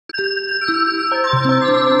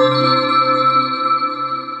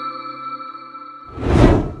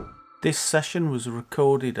This session was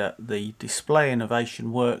recorded at the Display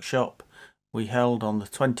Innovation Workshop we held on the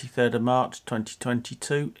 23rd of March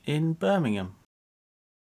 2022 in Birmingham.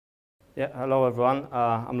 Yeah, hello everyone.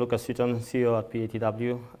 I'm Lucas Sutton, CEO at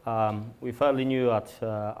PATW. We're fairly new at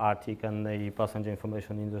Arctic and the passenger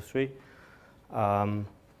information industry. To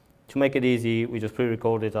make it easy, we just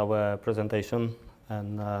pre-recorded our presentation,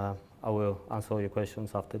 and I will answer your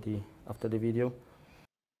questions after the video.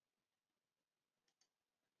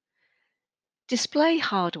 Display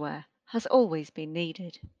hardware has always been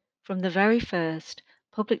needed. From the very first,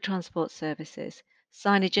 public transport services,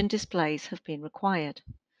 signage and displays have been required.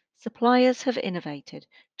 Suppliers have innovated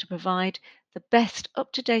to provide the best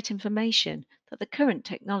up-to-date information that the current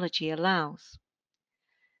technology allows.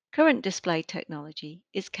 Current display technology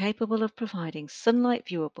is capable of providing sunlight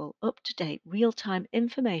viewable, up-to-date, real-time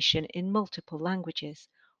information in multiple languages.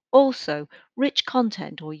 Also, rich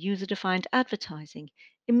content or user-defined advertising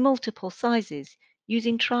in multiple sizes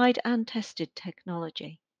using tried and tested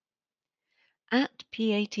technology. At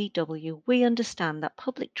PATW, we understand that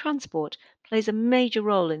public transport plays a major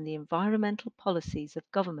role in the environmental policies of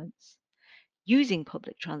governments. Using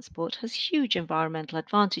public transport has huge environmental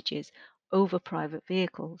advantages over private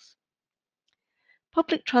vehicles.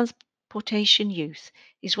 Public transportation use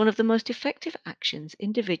is one of the most effective actions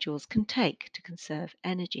individuals can take to conserve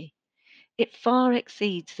energy. It far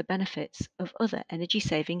exceeds the benefits of other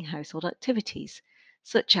energy-saving household activities,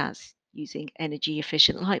 such as using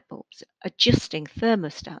energy-efficient light bulbs, adjusting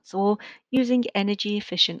thermostats, or using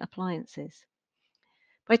energy-efficient appliances.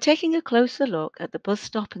 By taking a closer look at the bus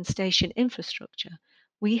stop and station infrastructure,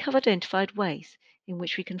 we have identified ways in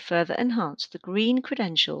which we can further enhance the green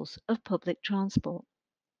credentials of public transport.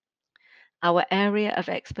 Our area of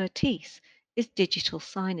expertise is digital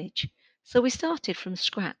signage, so we started from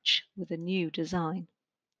scratch with a new design.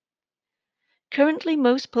 Currently,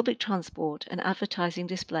 most public transport and advertising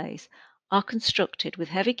displays are constructed with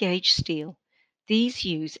heavy gauge steel. These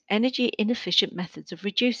use energy inefficient methods of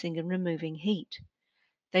reducing and removing heat.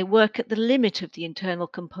 They work at the limit of the internal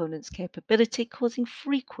component's capability, causing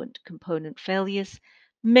frequent component failures,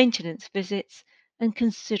 maintenance visits, and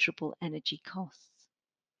considerable energy costs.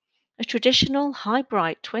 A traditional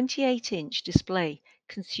high-bright 28-inch display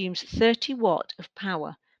consumes 30 watt of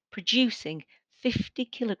power, producing 50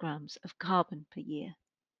 kilograms of carbon per year.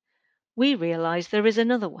 We realize there is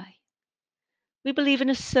another way. We believe in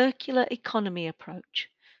a circular economy approach,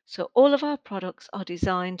 so all of our products are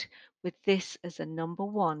designed with this as a number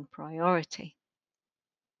one priority.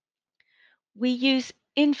 We use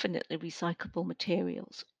infinitely recyclable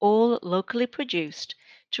materials, all locally produced,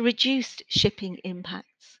 to reduce shipping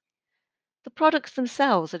impacts. The products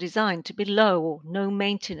themselves are designed to be low or no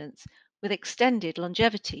maintenance, with extended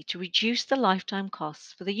longevity to reduce the lifetime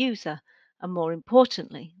costs for the user and, more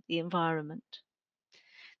importantly, the environment.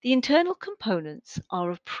 The internal components are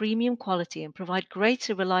of premium quality and provide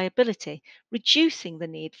greater reliability, reducing the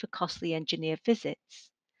need for costly engineer visits.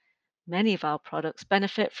 Many of our products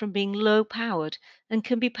benefit from being low powered and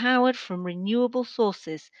can be powered from renewable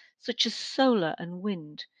sources such as solar and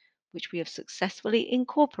wind, which we have successfully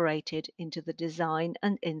incorporated into the design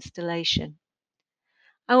and installation.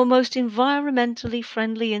 Our most environmentally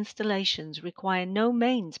friendly installations require no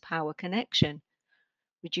mains power connection,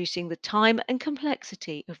 reducing the time and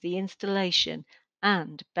complexity of the installation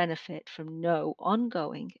and benefit from no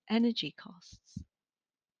ongoing energy costs.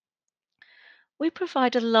 We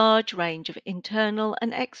provide a large range of internal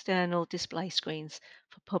and external display screens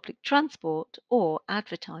for public transport or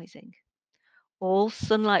advertising, all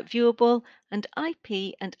sunlight viewable and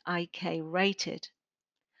IP and IK rated.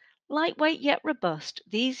 Lightweight yet robust,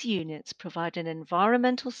 these units provide an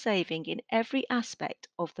environmental saving in every aspect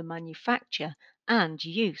of the manufacture and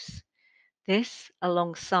use. This,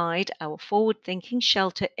 alongside our forward-thinking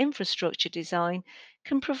shelter infrastructure design,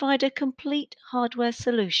 can provide a complete hardware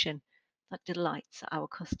solution that delights our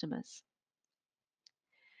customers.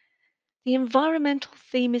 The environmental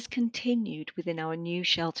theme is continued within our new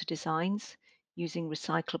shelter designs, using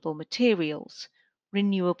recyclable materials,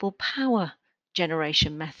 renewable power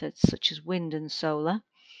generation methods such as wind and solar.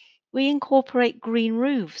 We incorporate green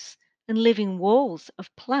roofs and living walls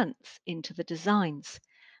of plants into the designs,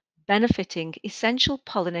 benefiting essential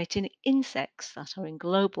pollinating insects that are in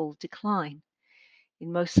global decline.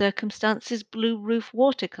 In most circumstances, blue roof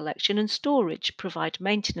water collection and storage provide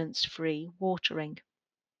maintenance-free watering.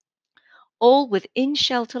 All with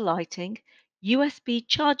in-shelter lighting, USB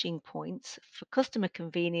charging points for customer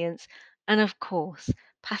convenience, and of course,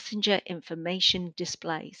 passenger information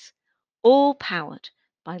displays, all powered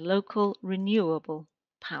by local renewable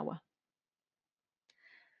power.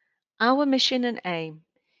 Our mission and aim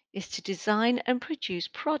is to design and produce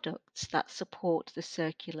products that support the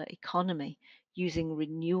circular economy using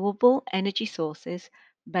renewable energy sources,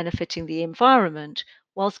 benefiting the environment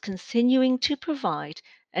whilst continuing to provide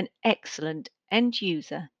an excellent end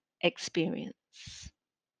user experience.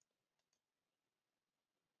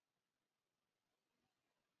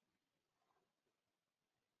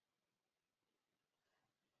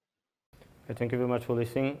 Okay, thank you very much for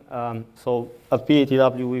listening. So at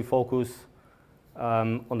PATW we focus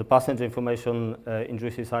on the passenger information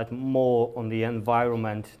industry side more on the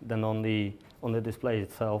environment than on the display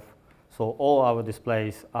itself. So all our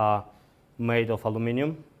displays are made of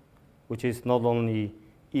aluminium, which is not only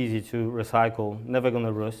easy to recycle, never going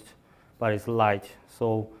to rust, but it's light.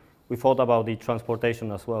 So we thought about the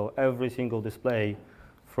transportation as well. Every single display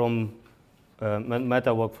from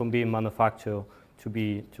metalwork from being manufactured to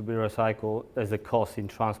be recycled, there's a cost in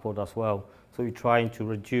transport as well. So we're trying to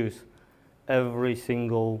reduce every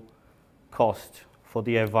single cost for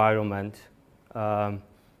the environment.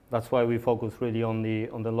 That's why we focus really on the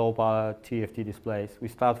low power TFT displays.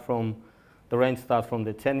 The range starts from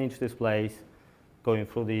the 10-inch displays, going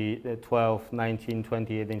through the 12, 19,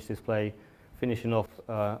 28-inch display, finishing off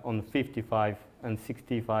on 55 and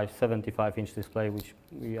 65, 75-inch display, which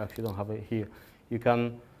we actually don't have it here. You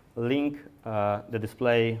can link the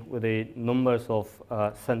display with the numbers of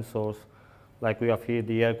sensors, like we have here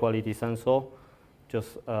the air quality sensor,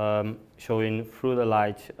 just showing through the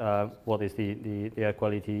light what is the air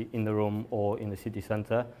quality in the room or in the city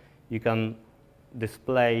center. You can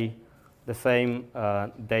display the same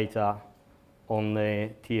data on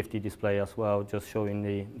the TFT display as well, just showing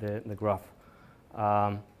the graph.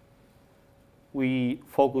 We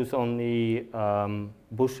focus on the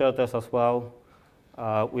bus shelters as well.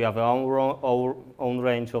 We have our own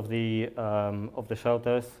range of the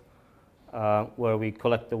shelters where we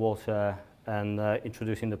collect the water and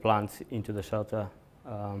introducing the plants into the shelter.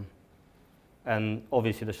 And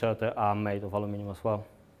obviously the shelters are made of aluminium as well.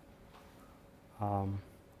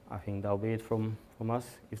 I think that'll be it from us.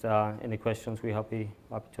 If there are any questions, we're happy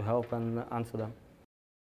to help and answer them.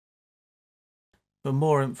 For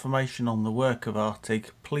more information on the work of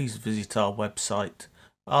Artig, please visit our website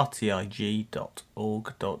rtig.org.uk.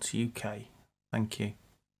 Thank you.